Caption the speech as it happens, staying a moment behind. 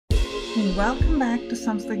Welcome back to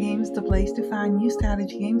Sampstra Games, the place to find new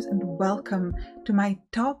strategy games, and welcome to my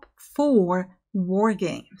top 4 war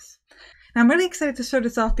games. Now, I'm really excited to show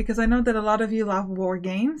this off because I know that a lot of you love war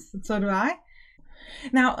games, and so do I.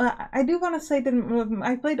 Now, I do want to say that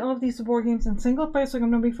I played all of these war games in single player, so I'm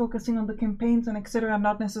going to be focusing on the campaigns and etc.,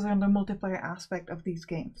 not necessarily on the multiplayer aspect of these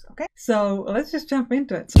games, okay? So let's just jump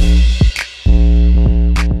into it.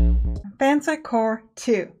 Panzer Corps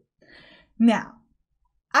 2. Now,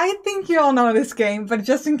 I think you all know this game, but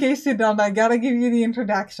just in case you don't, I gotta give you the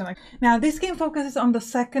introduction. Now, this game focuses on the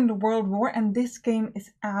Second World War, and this game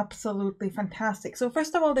is absolutely fantastic. So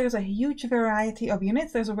first of all, there's a huge variety of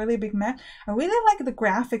units. There's a really big map. I really like the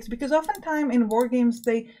graphics, because oftentimes in war games,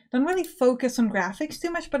 they don't really focus on graphics too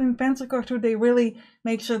much, but in Panzer Corps 2, they really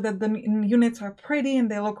make sure that the units are pretty and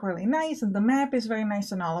they look really nice, and the map is very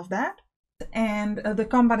nice and all of that. And the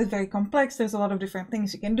combat is very complex. There's a lot of different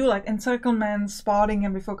things you can do, like encirclement, spotting,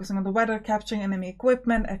 and we're focusing on the weather, capturing enemy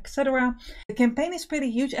equipment, etc. The campaign is pretty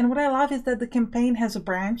huge, and what I love is that the campaign has a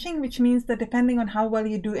branching, which means that depending on how well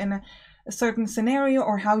you do in a certain scenario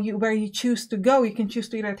or where you choose to go, you can choose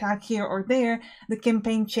to either attack here or there. The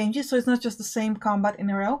campaign changes, so it's not just the same combat in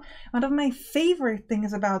a row. One of my favorite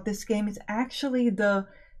things about this game is actually the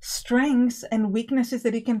strengths and weaknesses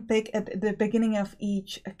that you can pick at the beginning of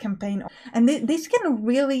each campaign, and this can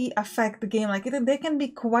really affect the game. Like they can be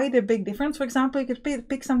quite a big difference. For example, you could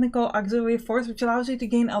pick something called auxiliary force, which allows you to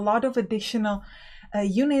gain a lot of additional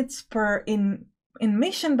units per in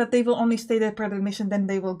mission, but they will only stay there per the mission, then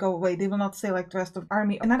they will go away. They will not stay like the rest of the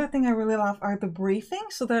army. Another thing I really love are the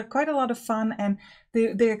briefings. So they're quite a lot of fun, and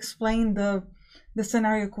they explain the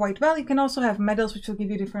scenario quite well. You can also have medals, which will give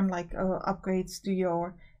you different like upgrades to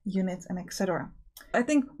your units and etc. I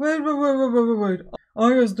think wait.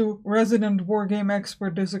 I, as the resident wargame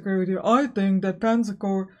expert, disagree with you. I think that Panzer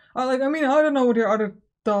Corps, I don't know what your other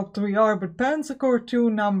top 3 are, but Panzer Corps 2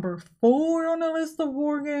 number 4 on the list of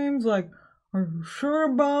war games. Like, are you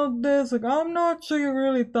sure about this? Like, I'm not sure you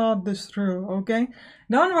really thought this through, okay?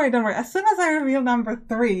 Don't worry. As soon as I reveal number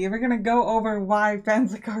 3, we're gonna go over why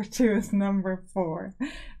Panzer Corps 2 is number 4.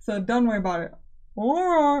 So don't worry about it.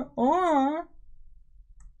 Or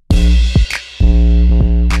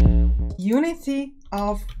Unity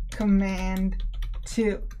of Command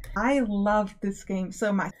 2. I love this game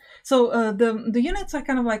so much. So the units are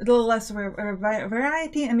kind of like a little less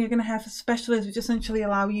variety, and you're going to have specialists which essentially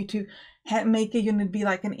allow you to make a unit be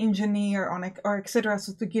like an engineer or etc.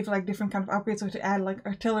 So to give like different kind of upgrades, or to add like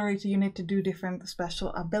artillery to unit to do different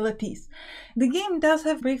special abilities. The game does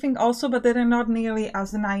have briefing also, but they're not nearly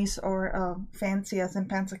as nice or fancy as in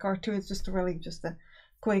Panzer Corps 2. It's just really just a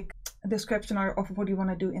quick description of what you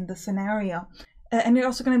want to do in the scenario. And you're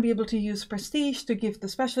also going to be able to use prestige to give the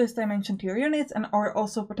specialist dimension to your units, and or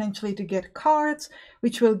also potentially to get cards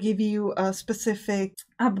which will give you specific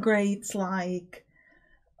upgrades. Like,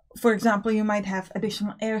 for example, you might have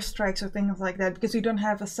additional airstrikes or things like that, because you don't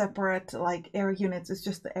have a separate like air units. It's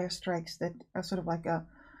just the airstrikes that are sort of like a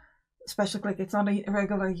special click. It's not a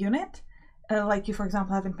regular unit. Like you, for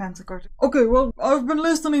example, have in Panzer Corps 2. Okay, well, I've been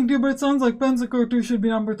listening to you, but it sounds like Panzer Corps 2 should be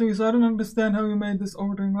number 3, so I don't understand how you made this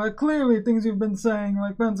ordering. Like, clearly, things you've been saying,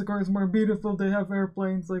 like, Panzer Corps is more beautiful, they have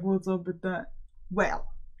airplanes, like, what's up with that? Well,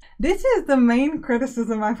 this is the main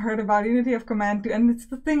criticism I've heard about Unity of Command 2, and it's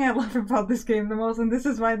the thing I love about this game the most, and this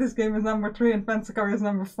is why this game is number 3 and Panzer Corps is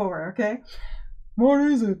number 4, okay? What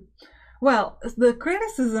is it? Well, the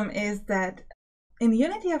criticism is that in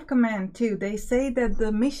Unity of Command 2, they say that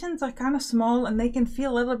the missions are kind of small and they can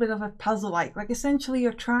feel a little bit of a puzzle-like. Like essentially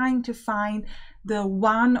you're trying to find the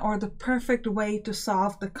one or the perfect way to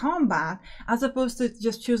solve the combat, as opposed to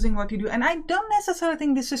just choosing what you do. And I don't necessarily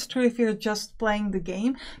think this is true if you're just playing the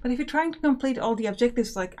game, but if you're trying to complete all the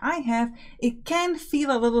objectives like I have, it can feel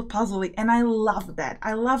a little puzzly, and I love that.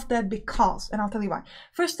 I love that because, and I'll tell you why.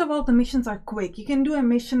 First of all, the missions are quick. You can do a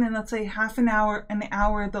mission in, let's say, half an hour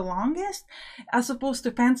the longest, as opposed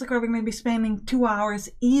to Panzer Corps, we're going to be spending 2 hours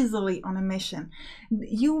easily on a mission.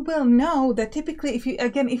 You will know that typically, if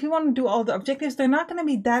you want to do all the objectives, there are not going to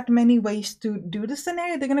be that many ways to do the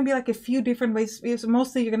scenario. They're going to be like a few different ways.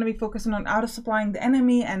 Mostly you're going to be focusing on auto-supplying the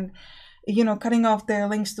enemy and, you know, cutting off their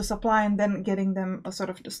links to supply and then getting them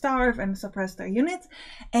sort of to starve and suppress their units.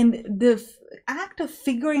 And the act of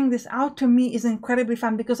figuring this out to me is incredibly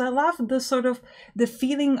fun, because I love the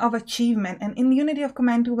feeling of achievement. And in Unity of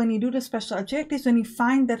Command 2, when you do the special objectives, when you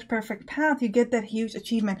find that perfect path, you get that huge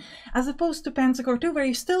achievement, as opposed to Panzer Corps 2, where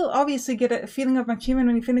you still obviously get a feeling of achievement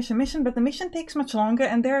when you finish a mission, but the mission takes much longer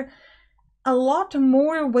and there are a lot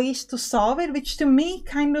more ways to solve it, which to me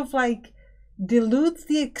kind of like dilutes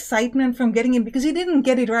the excitement from getting it, because you didn't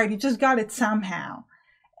get it right, you just got it somehow.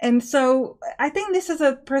 And so I think this is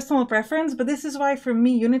a personal preference, but this is why for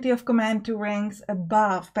me, Unity of Command 2 ranks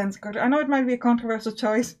above Pensacola. I know it might be a controversial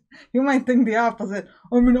choice. You might think the opposite.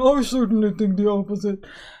 I mean, I certainly think the opposite.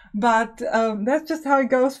 But that's just how it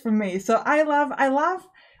goes for me. So I love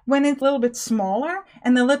when it's a little bit smaller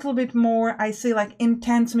and a little bit more, I say, like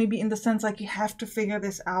intense, maybe in the sense like you have to figure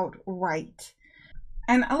this out right.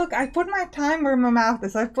 And look, I put my time where my mouth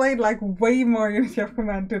is. I've played like way more Unity of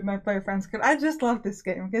Command 2 than I play Friends. I just love this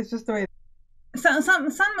game. It's just the way.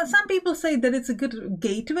 Some people say that it's a good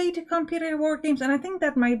gateway to computer war games, and I think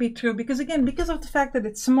that might be true because, again, because of the fact that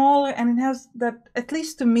it's smaller and it has that, at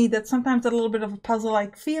least to me, that sometimes a little bit of a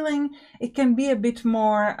puzzle-like feeling. It can be a bit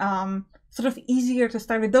more sort of easier to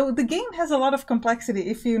start with. Though the game has a lot of complexity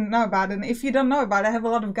if you know about it. And if you don't know about it, I have a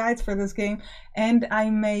lot of guides for this game, and I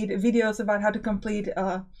made videos about how to complete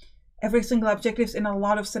every single objectives in a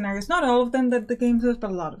lot of scenarios. Not all of them that the game has, but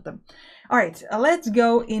a lot of them. All right, let's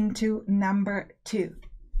go into number 2.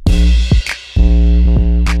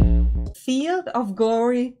 Field of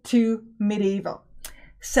Glory 2 Medieval.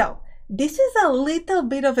 So this is a little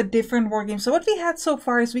bit of a different war game. So what we had so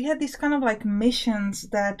far is we had these kind of like missions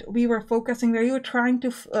that we were focusing where you were trying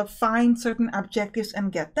to find certain objectives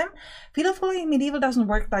and get them. Field of Glory Medieval doesn't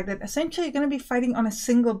work like that. Essentially, you're going to be fighting on a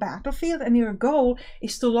single battlefield and your goal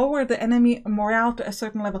is to lower the enemy morale to a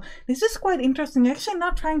certain level. This is quite interesting. You're actually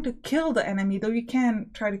not trying to kill the enemy, though you can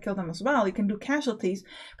try to kill them as well. You can do casualties,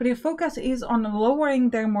 but your focus is on lowering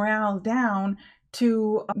their morale down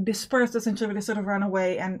to disperse, essentially, to sort of run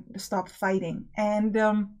away and stop fighting. And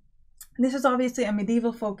this is obviously a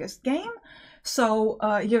medieval focused game, so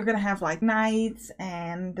you're gonna have like knights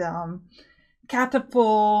and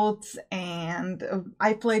catapults, and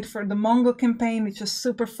I played for the Mongol campaign, which was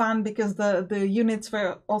super fun because the units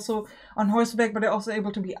were also on horseback, but they're also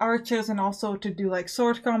able to be archers and also to do like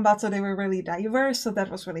sword combat, so they were really diverse, so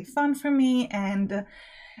that was really fun for me. And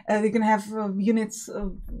you can have units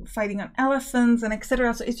fighting on elephants and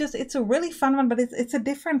etc. So it's a really fun one, but it's a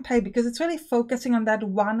different type because it's really focusing on that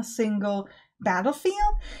one single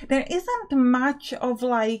battlefield. There isn't much of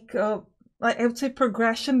like I would say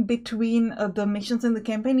progression between the missions in the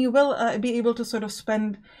campaign. You will be able to sort of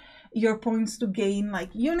spend your points to gain like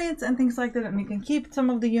units and things like that, and you can keep some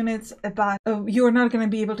of the units, but you're not going to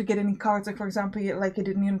be able to get any cards, like for example like you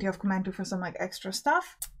did in Unity of Command 2 for some like extra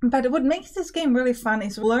stuff. But what makes this game really fun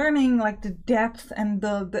is learning like the depth and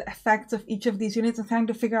the effects of each of these units and trying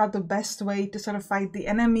to figure out the best way to sort of fight the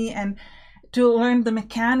enemy and to learn the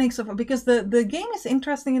mechanics of it, because the game is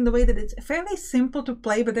interesting in the way that it's fairly simple to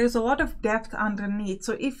play, but there's a lot of depth underneath.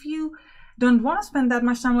 So if you don't want to spend that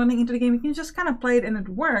much time learning into the game, you can just kind of play it and it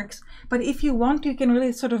works. But if you want to, you can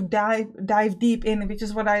really sort of dive deep in, which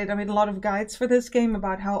is what I made a lot of guides for this game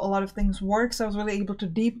about how a lot of things work. So I was really able to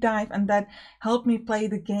deep dive, and that helped me play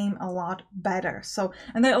the game a lot better. So,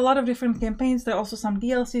 and there are a lot of different campaigns. There are also some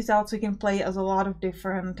DLCs out, so you can play as a lot of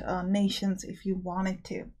different nations if you wanted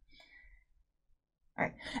to.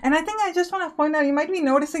 Right. And I think I just want to point out, you might be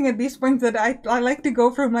noticing at these points that I like to go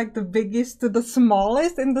from like the biggest to the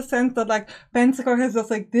smallest, in the sense that like Pensacola has just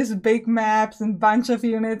like this big maps and bunch of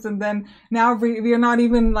units, and then now we are not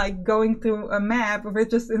even like going through a map, we're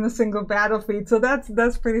just in a single battlefield. So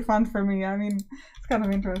that's pretty fun for me. I mean, it's kind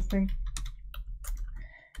of interesting.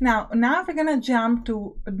 Now we're gonna jump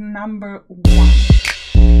to number 1.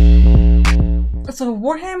 So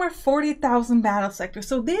Warhammer 40,000 Battle Sector.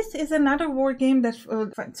 So this is another war game that,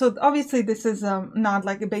 so obviously this is not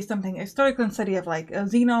like based on something historical. Instead you have like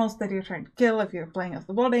Xenos that you're trying to kill if you're playing as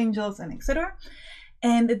the Blood Angels and etc.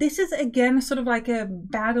 And this is again sort of like a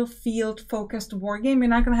battlefield focused war game. You're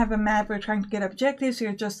not going to have a map where you're trying to get objectives.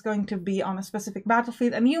 You're just going to be on a specific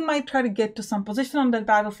battlefield, and you might try to get to some position on that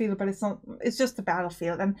battlefield, but it's not, it's just a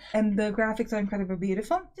battlefield. And the graphics are incredibly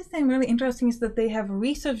beautiful. This thing really interesting is that they have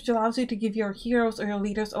research which allows you to give your heroes or your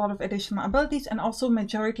leaders a lot of additional abilities, and also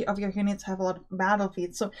majority of your units have a lot of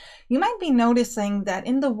battlefields. So you might be noticing that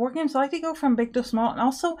in the war games I like to go from big to small, and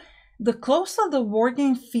also the closer the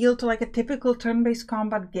wargame feel to like a typical turn-based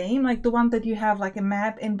combat game, like the one that you have like a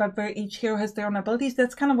map in, but where each hero has their own abilities,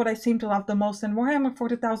 that's kind of what I seem to love the most. And Warhammer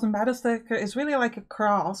 40,000 Battle Sector is really like a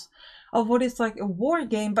cross of what is like a war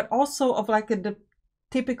game, but also of like the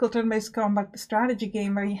typical turn-based combat strategy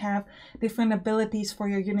game where you have different abilities for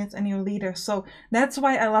your units and your leaders. So that's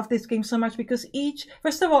why I love this game so much, because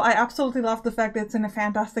first of all, I absolutely love the fact that it's in a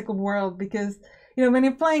fantastical world, because, you know, when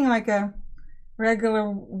you're playing like a regular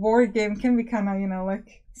war game, can be kind of, you know,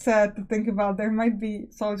 like sad to think about there might be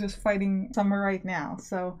soldiers fighting somewhere right now.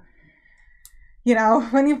 So, you know,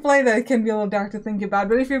 when you play that, it can be a little dark to think about.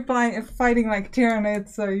 But if you're fighting like Tyranids,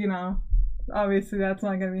 so, you know, obviously that's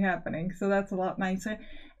not going to be happening. So that's a lot nicer.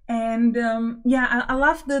 And yeah, I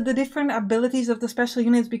love the different abilities of the special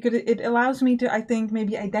units because it allows me to, I think,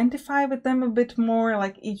 maybe identify with them a bit more.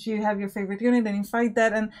 Like each you have your favorite unit and you fight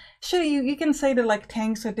that. And sure, you can say that like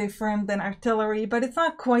tanks are different than artillery, but it's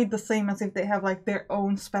not quite the same as if they have like their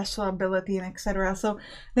own special ability and etc. So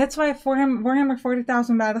that's why Warhammer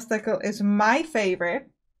 40,000 Battlestacle is my favorite.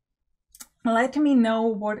 Let me know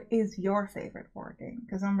what is your favorite war game,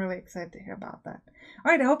 because I'm really excited to hear about that.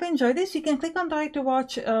 All right, I hope you enjoyed this. You can click on Direct to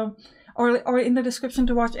Watch or in the description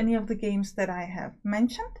to watch any of the games that I have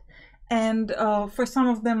mentioned. And for some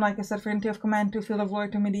of them, like I said, for Unity of Command to Field of Glory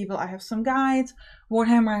to Medieval, I have some guides.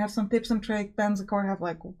 Warhammer, I have some tips and tricks. Panzercore, I have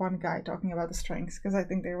like one guide talking about the strengths, because I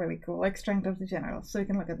think they're really cool, like Strength of the Generals. So you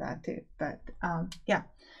can look at that too. But yeah,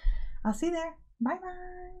 I'll see you there.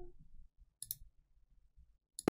 Bye-bye.